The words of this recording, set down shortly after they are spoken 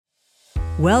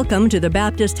Welcome to the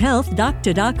Baptist Health Doc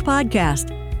to Doc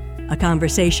podcast, a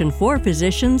conversation for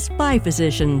physicians by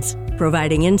physicians,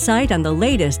 providing insight on the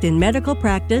latest in medical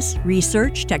practice,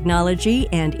 research, technology,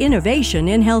 and innovation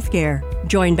in healthcare.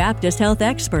 Join Baptist Health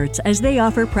experts as they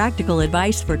offer practical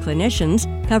advice for clinicians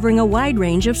covering a wide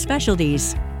range of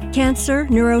specialties. Cancer,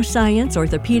 neuroscience,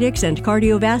 orthopedics, and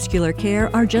cardiovascular care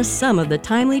are just some of the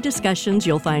timely discussions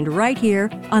you'll find right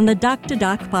here on the Doc to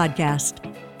Doc podcast.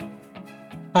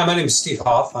 Hi, my name is Steve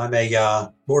Hoff. I'm a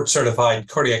board-certified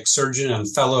cardiac surgeon and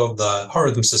fellow of the Heart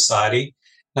Rhythm Society.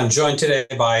 I'm joined today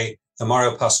by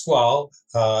Mario Pasquale,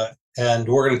 and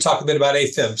we're going to talk a bit about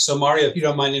AFib. So, Mario, if you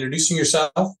don't mind introducing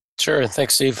yourself. Sure.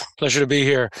 Thanks, Steve. Pleasure to be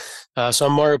here. So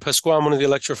I'm Mario Pasquale. I'm one of the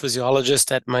electrophysiologists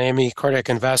at Miami Cardiac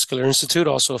and Vascular Institute,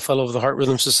 also a fellow of the Heart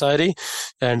Rhythm Society,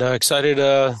 and excited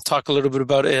to talk a little bit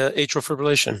about atrial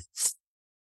fibrillation.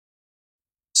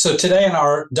 So today in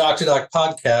our Doc to Doc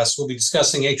podcast, we'll be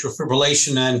discussing atrial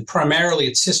fibrillation and primarily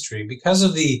its history. Because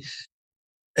of the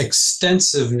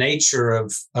extensive nature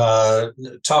of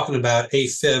talking about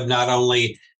AFib, not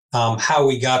only how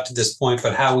we got to this point,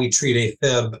 but how we treat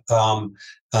AFib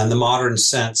in the modern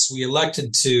sense, we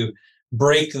elected to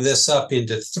break this up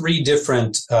into three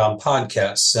different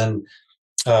podcasts. And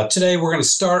today we're going to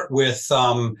start with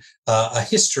a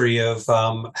history of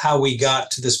how we got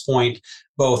to this point,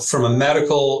 both from a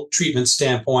medical treatment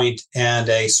standpoint and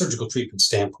a surgical treatment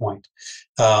standpoint,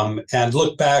 and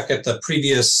look back at the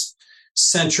previous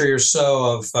century or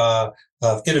so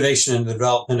of innovation and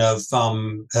development of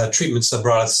treatments that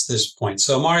brought us to this point.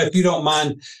 So, Mario, if you don't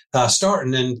mind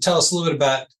starting and tell us a little bit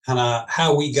about kind of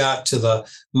how we got to the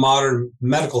modern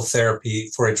medical therapy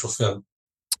for atrial fib.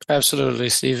 Absolutely,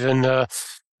 Steve. And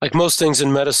like most things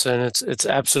in medicine, it's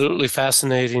absolutely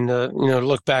fascinating to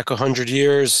look back 100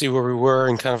 years, see where we were,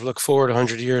 and kind of look forward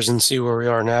 100 years and see where we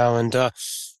are now. And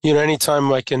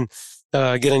anytime I can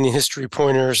get any history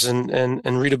pointers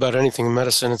and read about anything in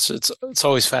medicine, it's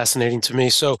always fascinating to me.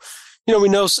 So, we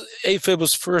know AFib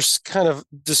was first kind of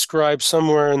described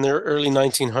somewhere in the early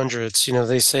 1900s.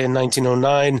 They say in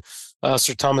 1909,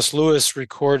 Sir Thomas Lewis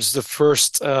records the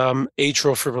first atrial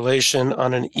fibrillation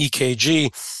on an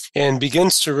EKG and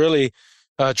begins to really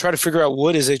try to figure out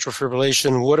what is atrial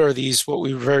fibrillation, what are these, what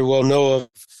we very well know of,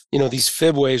 these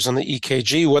fib waves on the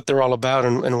EKG, what they're all about,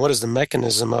 and what is the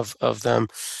mechanism of them.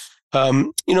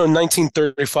 In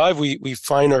 1935, we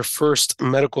find our first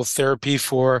medical therapy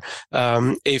for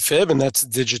AFib, and that's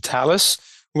digitalis,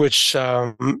 which,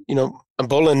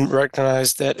 Bolin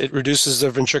recognized that it reduces the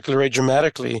ventricular rate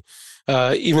dramatically.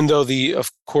 Even though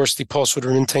of course, the pulse would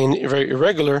remain very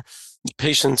irregular,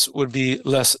 patients would be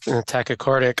less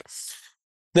tachycardic.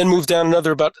 Then move down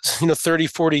another about 30,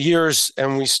 40 years,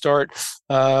 and we start,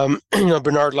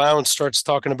 Bernard Lowndes starts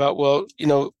talking about,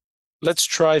 let's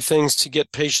try things to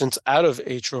get patients out of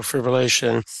atrial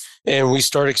fibrillation. And we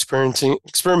start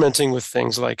experimenting with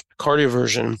things like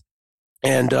cardioversion.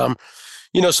 And,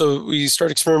 so we start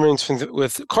experimenting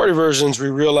with cardioversions. We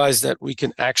realize that we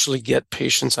can actually get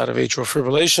patients out of atrial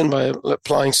fibrillation by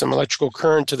applying some electrical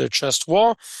current to their chest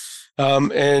wall.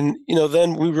 Then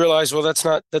we realize,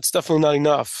 that's definitely not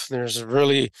enough. There's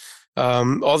really,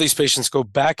 all these patients go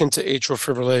back into atrial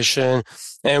fibrillation,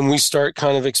 and we start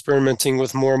kind of experimenting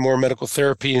with more and more medical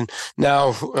therapy, and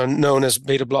now known as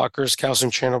beta blockers,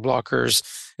 calcium channel blockers,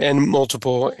 and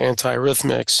multiple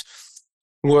antiarrhythmics,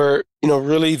 where,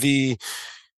 really the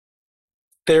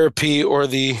therapy or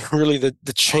the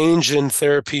change in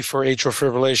therapy for atrial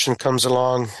fibrillation comes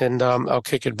along. And I'll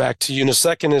kick it back to you in a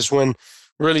second, is when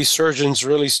really surgeons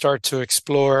really start to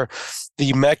explore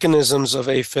the mechanisms of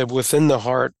AFib within the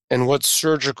heart and what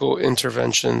surgical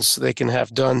interventions they can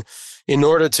have done in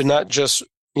order to not just,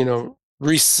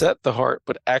 reset the heart,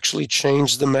 but actually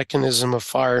change the mechanism of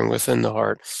firing within the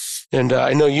heart. And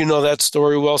I know you know that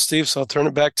story well, Steve, so I'll turn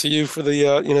it back to you for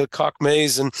the Koch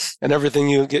maze and everything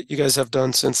you guys have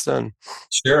done since then.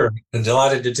 Sure. I'm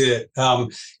delighted to do it.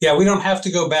 We don't have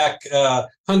to go back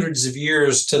hundreds of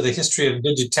years to the history of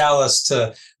digitalis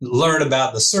to learn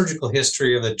about the surgical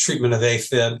history of the treatment of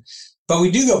AFib, but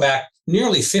we do go back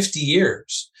nearly 50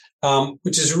 years.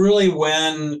 Which is really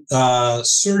when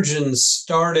surgeons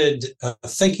started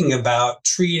thinking about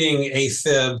treating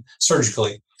AFib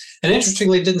surgically. And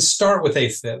interestingly, it didn't start with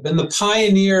AFib. And the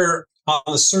pioneer on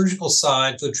the surgical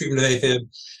side for the treatment of AFib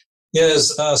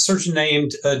is a surgeon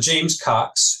named James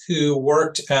Cox, who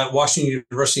worked at Washington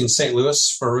University in St.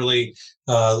 Louis for really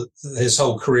his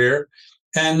whole career.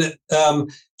 And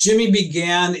Jimmy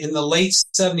began in the late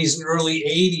 70s and early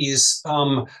 80s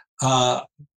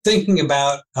thinking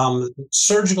about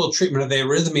surgical treatment of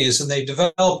arrhythmias, and they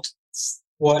developed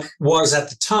what was at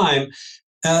the time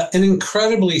an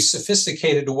incredibly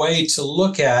sophisticated way to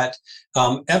look at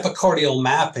epicardial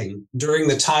mapping during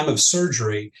the time of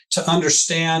surgery to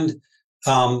understand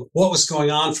what was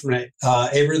going on from an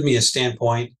arrhythmia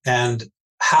standpoint and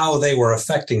how they were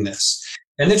affecting this.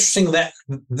 And interesting that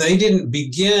they didn't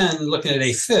begin looking at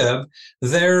AFib.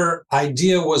 Their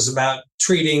idea was about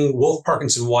treating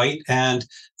Wolff-Parkinson-White and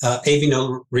AV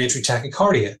nodal reentry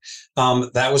tachycardia.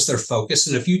 That was their focus.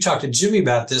 And if you talk to Jimmy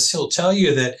about this, he'll tell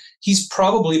you that he's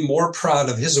probably more proud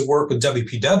of his work with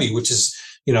WPW, which is,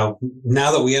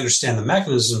 now that we understand the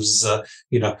mechanisms,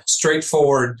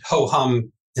 straightforward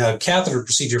ho-hum catheter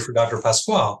procedure for Dr.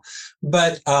 Pasquale.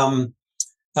 But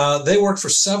they worked for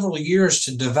several years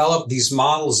to develop these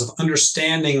models of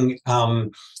understanding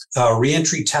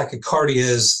reentry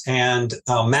tachycardias and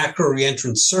macro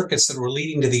reentrant circuits that were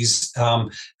leading to these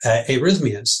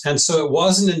arrhythmias. And so it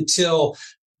wasn't until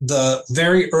the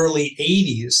very early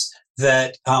 80s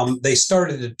that they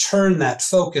started to turn that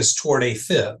focus toward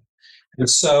AFib. And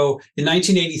so in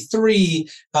 1983,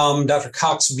 Dr.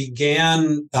 Cox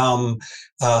began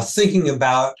thinking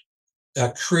about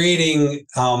creating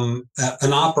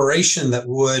an operation that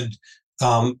would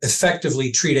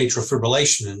effectively treat atrial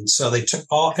fibrillation. And so they took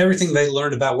everything they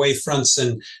learned about wavefronts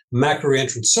and macro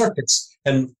reentrant circuits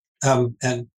and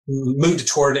moved it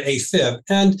toward AFib.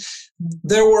 And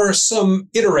there were some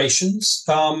iterations.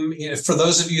 For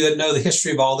those of you that know the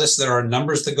history of all this, there are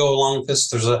numbers that go along with this.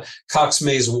 There's a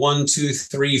Cox-Maze 1, 2,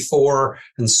 3, 4,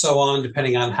 and so on,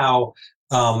 depending on how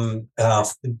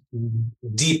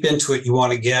deep into it you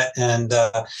want to get. And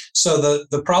so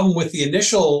the problem with the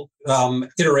initial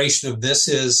iteration of this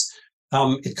is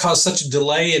it caused such a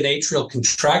delay in atrial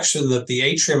contraction that the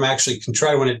atrium actually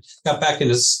contracted when it got back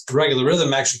in its regular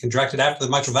rhythm, actually contracted after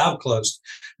the mitral valve closed.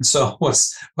 And so it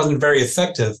wasn't very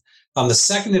effective. The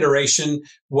second iteration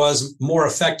was more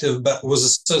effective, but was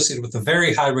associated with a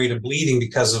very high rate of bleeding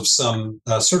because of some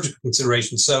surgical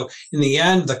considerations. So in the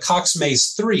end, the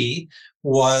Cox-Maze 3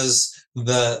 was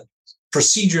the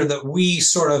procedure that we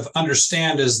sort of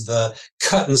understand as the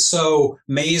cut and sew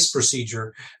maze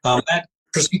procedure. That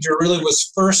procedure really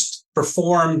was first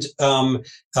performed in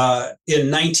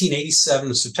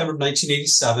 1987, September of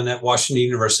 1987 at Washington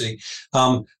University.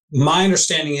 My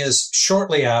understanding is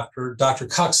shortly after, Dr.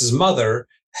 Cox's mother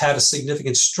had a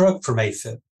significant stroke from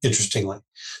AFib, interestingly.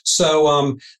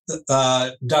 So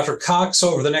Dr. Cox,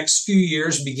 over the next few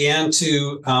years, began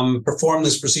to perform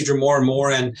this procedure more and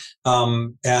more and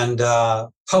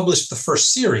published the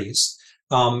first series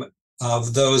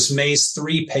of those Maze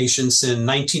 3 patients in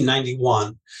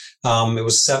 1991. It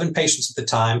was 7 patients at the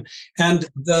time. And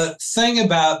the thing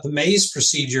about the Maze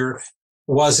procedure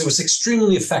was it was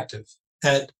extremely effective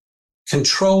at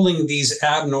controlling these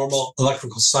abnormal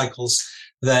electrical cycles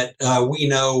that we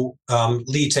know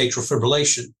lead to atrial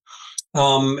fibrillation.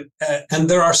 And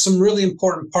there are some really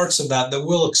important parts of that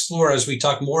we'll explore as we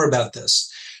talk more about this.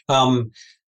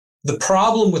 The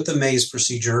problem with the Maze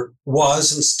procedure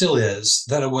was and still is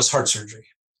that it was heart surgery.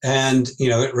 And,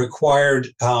 it required,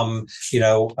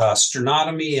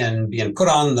 sternotomy and being put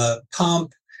on the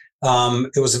pump.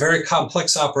 It was a very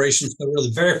complex operation. So there were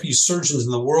really very few surgeons in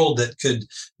the world that could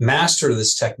master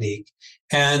this technique.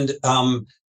 And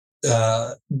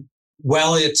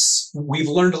we've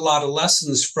learned a lot of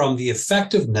lessons from the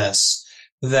effectiveness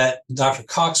that Dr.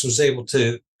 Cox was able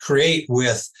to create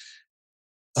with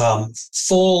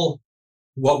full,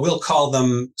 what we'll call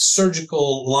them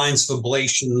surgical lines of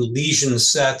ablation, lesion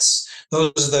sets.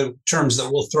 Those are the terms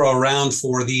that we'll throw around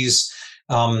for these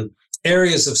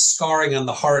areas of scarring on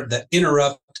the heart that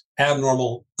interrupt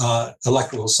abnormal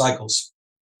electrical cycles.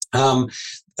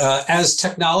 As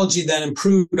technology then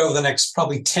improved over the next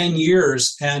probably 10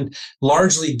 years, and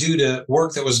largely due to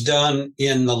work that was done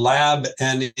in the lab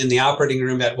and in the operating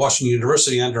room at Washington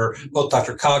University under both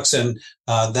Dr. Cox and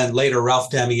then later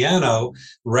Ralph Damiano,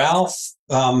 Ralph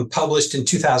published in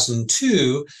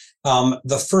 2002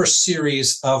 the first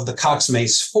series of the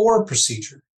Cox-Maze 4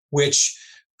 procedure, which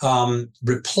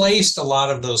replaced a lot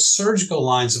of those surgical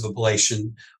lines of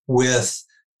ablation with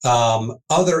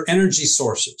other energy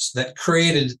sources that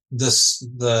created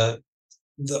the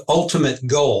ultimate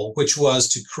goal, which was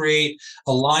to create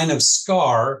a line of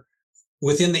scar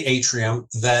within the atrium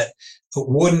that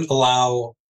wouldn't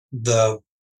allow the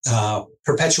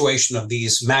perpetuation of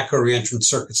these macro reentrant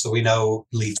circuits that we know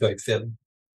lead to AFib.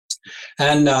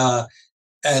 And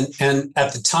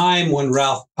at the time when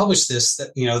Ralph published this,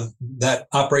 that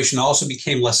operation also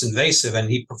became less invasive,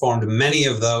 and he performed many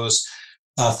of those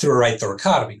through a right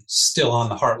thoracotomy, still on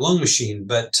the heart-lung machine.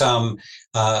 But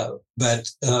I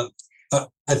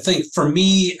think for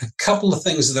me, a couple of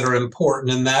things that are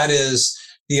important, and that is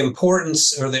the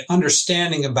importance or the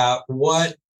understanding about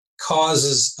what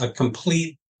causes a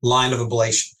complete line of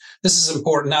ablation. This is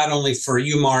important not only for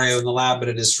you, Mario, in the lab, but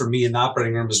it is for me in the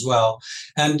operating room as well.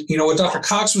 And, what Dr.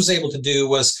 Cox was able to do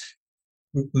was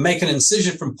make an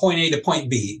incision from point A to point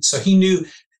B. So he knew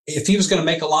if he was going to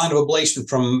make a line of ablation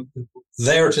from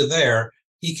there to there,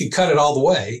 he could cut it all the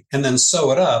way and then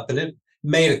sew it up. And it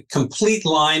made a complete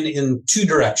line in two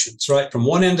directions, right? From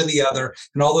one end to the other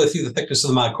and all the way through the thickness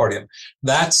of the myocardium.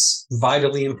 That's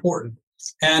vitally important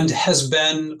and has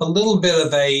been a little bit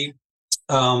of a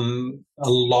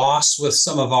loss with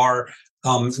some of our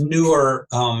newer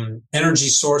energy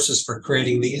sources for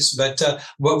creating these. But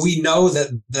we know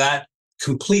that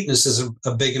completeness is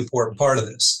a big important part of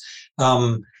this.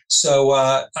 So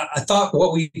I thought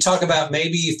what we talk about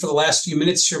maybe for the last few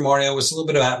minutes here, Mario, was a little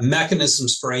bit about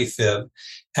mechanisms for AFib.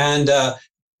 And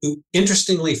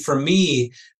interestingly for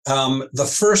me, the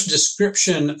first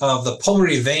description of the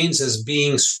pulmonary veins as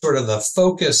being sort of the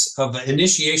focus of the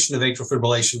initiation of atrial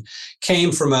fibrillation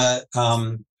came from a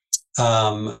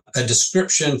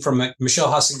description from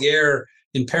Michel Hasseguer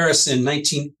in Paris in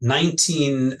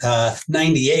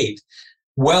 1998,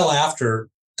 well after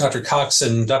Dr. Cox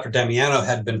and Dr. Damiano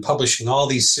had been publishing all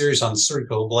these series on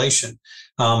surgical ablation.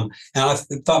 And I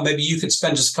thought maybe you could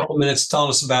spend just a couple minutes telling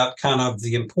us about kind of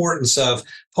the importance of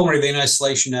pulmonary vein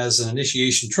isolation as an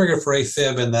initiation trigger for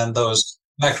AFib and then those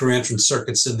macroentrance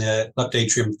circuits in the left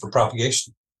atrium for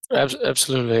propagation.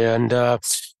 Absolutely. And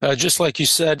just like you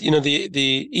said,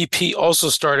 the EP also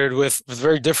started with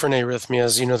very different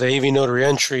arrhythmias, the AV node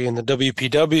reentry and the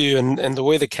WPW. And the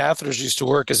way the catheters used to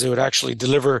work is they would actually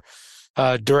deliver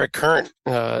direct current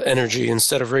energy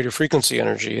instead of radiofrequency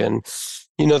energy. And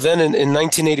then in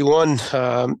 1981,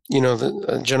 a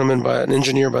gentleman an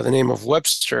engineer by the name of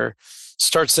Webster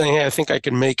starts saying, hey, I think I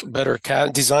can make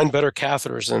design better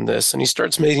catheters than this. And he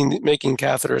starts making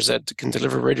catheters that can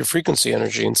deliver radiofrequency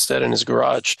energy instead in his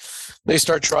garage. They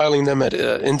start trialing them at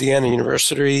Indiana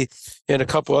University and a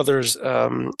couple others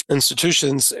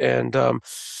institutions. And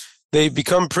they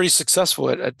become pretty successful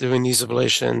at doing these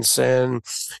ablations. And,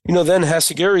 then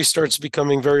Hasseguer starts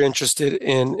becoming very interested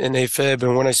in AFib.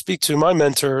 And when I speak to my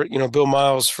mentor, Bill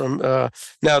Miles from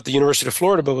now at the University of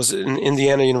Florida, but was in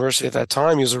Indiana University at that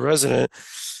time, he was a resident.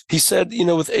 He said,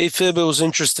 with AFib, it was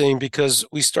interesting because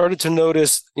we started to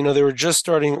notice, they were just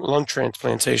starting lung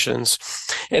transplantations.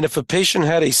 And if a patient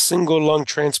had a single lung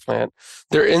transplant,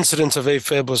 their incidence of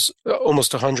AFib was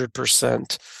almost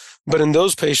 100%. But in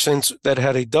those patients that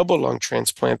had a double lung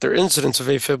transplant, their incidence of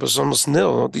AFib was almost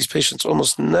nil. These patients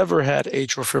almost never had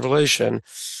atrial fibrillation.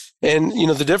 And,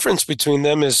 the difference between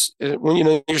them is when,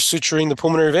 you're suturing the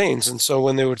pulmonary veins. And so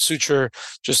when they would suture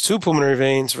just 2 pulmonary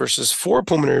veins versus 4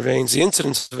 pulmonary veins, the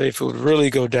incidence of AFib would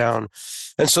really go down.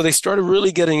 And so they started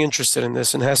really getting interested in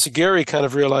this. And Hasseguer kind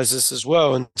of realized this as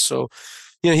well. And so,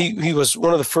 he was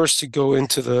one of the first to go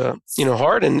into the,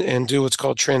 heart and do what's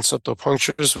called transseptal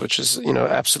punctures, which is,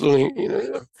 absolutely,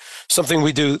 something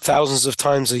we do thousands of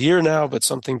times a year now, but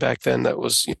something back then that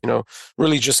was,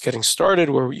 really just getting started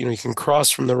where, you can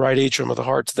cross from the right atrium of the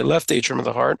heart to the left atrium of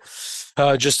the heart,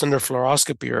 just under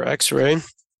fluoroscopy or x-ray,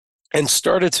 and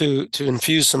started to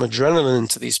infuse some adrenaline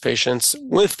into these patients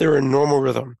with their normal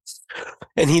rhythm.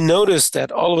 And he noticed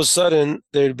that all of a sudden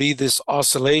there'd be this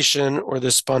oscillation or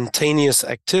this spontaneous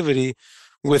activity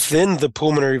within the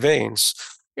pulmonary veins,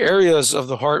 areas of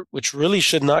the heart which really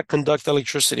should not conduct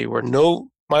electricity, where no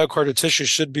myocardial tissue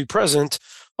should be present.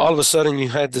 All of a sudden you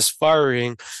had this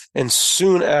firing, and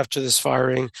soon after this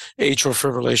firing, atrial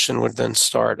fibrillation would then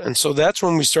start. And so that's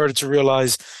when we started to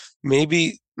realize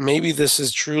maybe this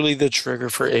is truly the trigger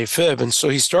for AFib. And so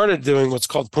he started doing what's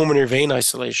called pulmonary vein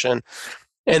isolation.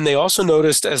 And they also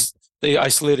noticed as they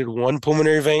isolated 1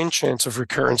 pulmonary vein, chance of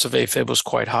recurrence of AFib was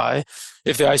quite high.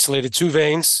 If they isolated 2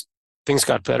 veins, things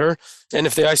got better. And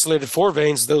if they isolated 4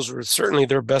 veins, those were certainly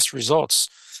their best results.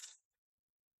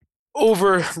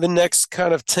 Over the next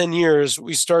kind of 10 years,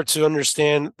 we start to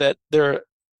understand that there are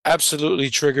absolutely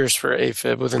triggers for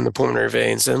AFib within the pulmonary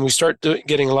veins. And we start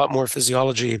getting a lot more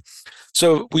physiology.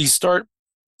 So we start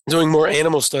doing more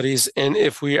animal studies, and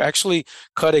if we actually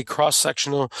cut a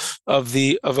cross-sectional of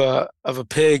a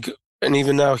pig and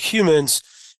even now humans,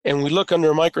 and we look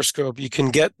under a microscope, you can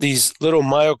get these little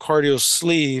myocardial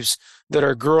sleeves that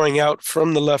are growing out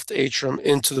from the left atrium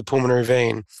into the pulmonary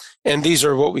vein. And these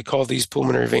are what we call these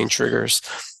pulmonary vein triggers.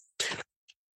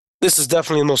 This is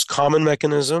definitely the most common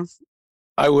mechanism.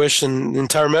 I wish, and the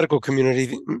entire medical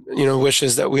community,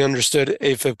 wishes that we understood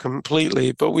AFib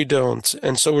completely, but we don't.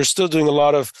 And so we're still doing a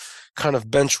lot of kind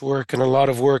of bench work and a lot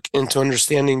of work into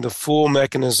understanding the full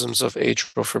mechanisms of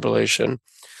atrial fibrillation.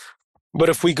 But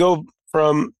if we go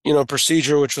from, a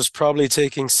procedure which was probably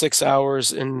taking 6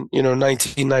 hours in,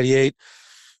 1998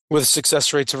 with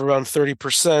success rates of around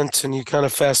 30%. And you kind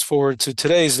of fast forward to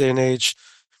today's day and age,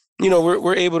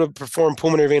 we're able to perform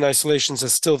pulmonary vein isolations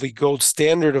as still the gold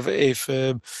standard of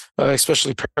AFib,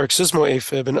 especially paroxysmal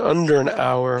AFib, in under an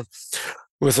hour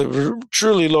with a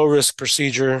truly low-risk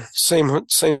procedure, same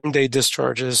day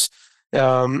discharges.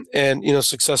 And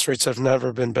success rates have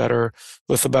never been better,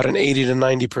 with about an 80 to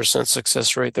 90%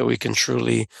 success rate that we can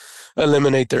truly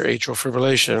eliminate their atrial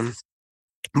fibrillation.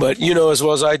 But as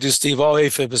well as I do, Steve, all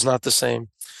AFib is not the same.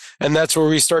 And that's where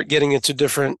we start getting into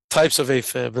different types of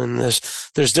AFib. And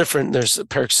there's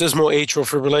paroxysmal atrial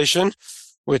fibrillation,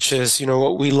 which is,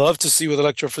 what we love to see with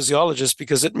electrophysiologists,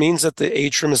 because it means that the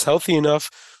atrium is healthy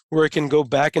enough where it can go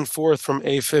back and forth from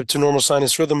AFib to normal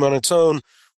sinus rhythm on its own.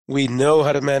 We know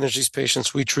how to manage these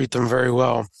patients. We treat them very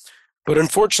well. But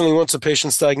unfortunately, once a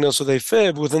patient's diagnosed with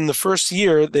AFib, within the first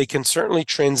year, they can certainly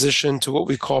transition to what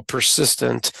we call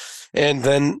persistent, and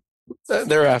then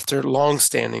thereafter,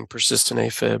 long-standing persistent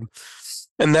AFib.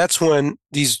 And that's when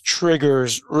these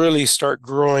triggers really start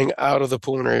growing out of the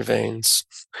pulmonary veins.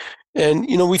 And,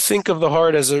 we think of the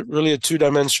heart as really a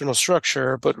two-dimensional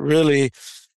structure, but really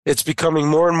it's becoming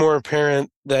more and more apparent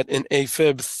that in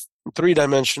AFib,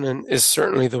 three-dimension is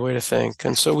certainly the way to think.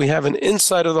 And so we have an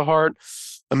inside of the heart,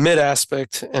 a mid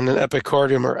aspect, and an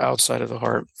epicardium or outside of the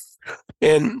heart.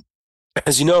 And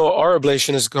as you know, our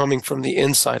ablation is coming from the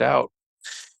inside out.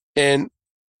 And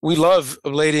we love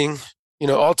ablating,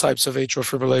 all types of atrial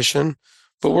fibrillation,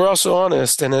 but we're also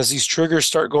honest. And as these triggers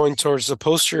start going towards the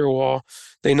posterior wall,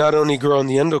 they not only grow in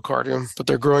the endocardium, but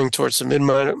they're growing towards the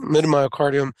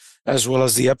mid-myocardium as well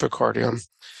as the epicardium.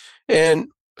 And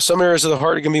some areas of the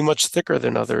heart are going to be much thicker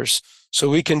than others. So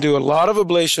we can do a lot of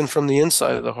ablation from the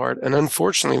inside of the heart. And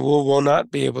unfortunately, we will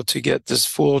not be able to get this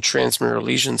full transmural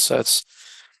lesion sets.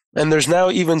 And there's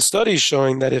now even studies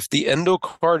showing that if the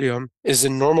endocardium is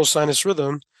in normal sinus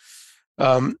rhythm,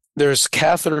 there's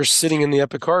catheters sitting in the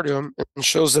epicardium, and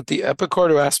shows that the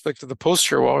epicardial aspect of the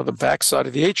posterior wall, or the backside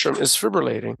of the atrium, is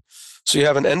fibrillating. So you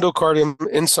have an endocardium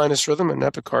in sinus rhythm and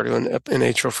epicardium in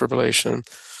atrial fibrillation.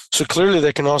 So clearly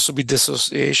there can also be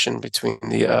dissociation between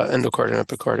the endocardium and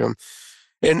epicardium.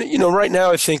 And, right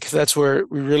now I think that's where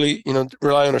we really,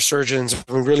 rely on our surgeons.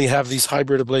 We really have these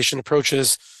hybrid ablation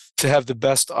approaches to have the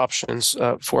best options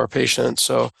for our patients.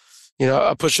 So,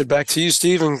 I'll push it back to you,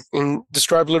 Steve, and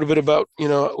describe a little bit about,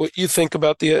 what you think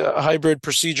about the hybrid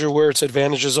procedure, where its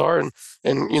advantages are, and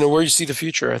where you see the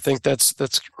future. I think that's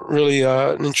really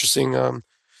an interesting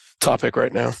topic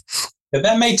right now.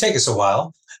 That may take us a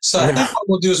while. So I think what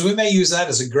we'll do is we may use that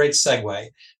as a great segue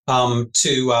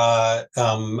to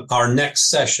our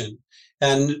next session.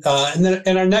 And then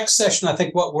in our next session, I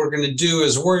think what we're going to do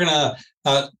is we're going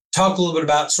to talk a little bit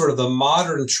about sort of the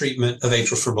modern treatment of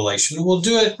atrial fibrillation. We'll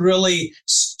do it really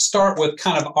start with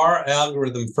kind of our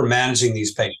algorithm for managing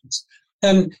these patients.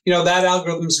 And, that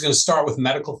algorithm is going to start with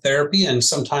medical therapy, and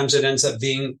sometimes it ends up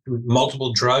being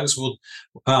multiple drugs. We'll,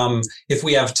 if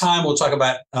we have time, we'll talk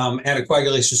about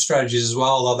anticoagulation strategies as well,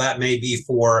 although that may be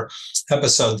for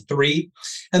episode 3.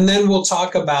 And then we'll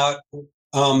talk about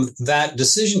that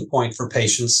decision point for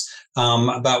patients,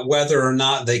 about whether or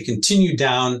not they continue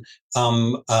down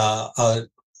a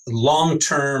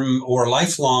long-term or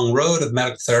lifelong road of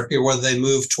medical therapy, or whether they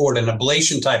move toward an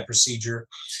ablation type procedure,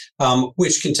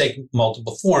 which can take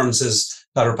multiple forms, as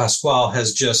Dr. Pasquale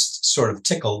has just sort of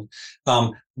tickled,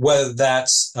 whether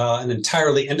that's an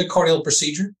entirely endocardial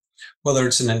procedure, whether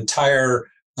it's an entire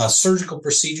surgical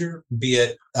procedure, be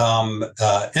it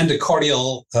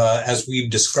endocardial, as we've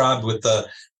described with the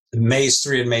Maze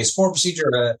 3 and Maze 4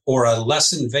 procedure, or a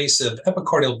less invasive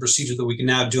epicardial procedure that we can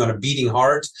now do on a beating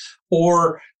heart,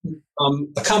 or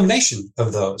a combination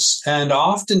of those. And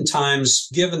oftentimes,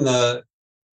 given the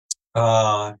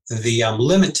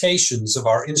limitations of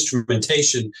our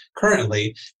instrumentation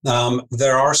currently,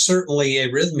 there are certainly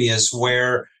arrhythmias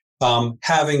where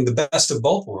having the best of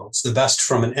both worlds, the best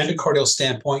from an endocardial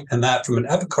standpoint and that from an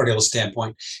epicardial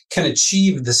standpoint, can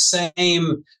achieve the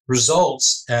same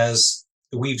results as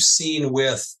we've seen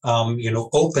with,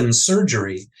 open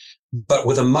surgery, but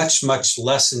with a much, much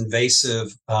less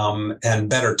invasive and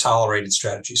better tolerated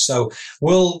strategy. So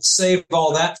we'll save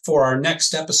all that for our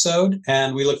next episode,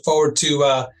 and we look forward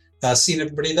to seeing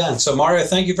everybody then. So Mario,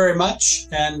 thank you very much,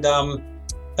 and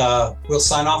we'll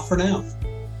sign off for now.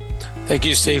 Thank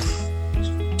you, Steve.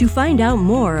 To find out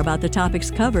more about the topics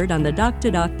covered on the Doc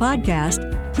to Doc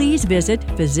podcast, please visit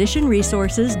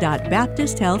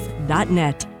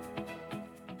physicianresources.baptisthealth.net.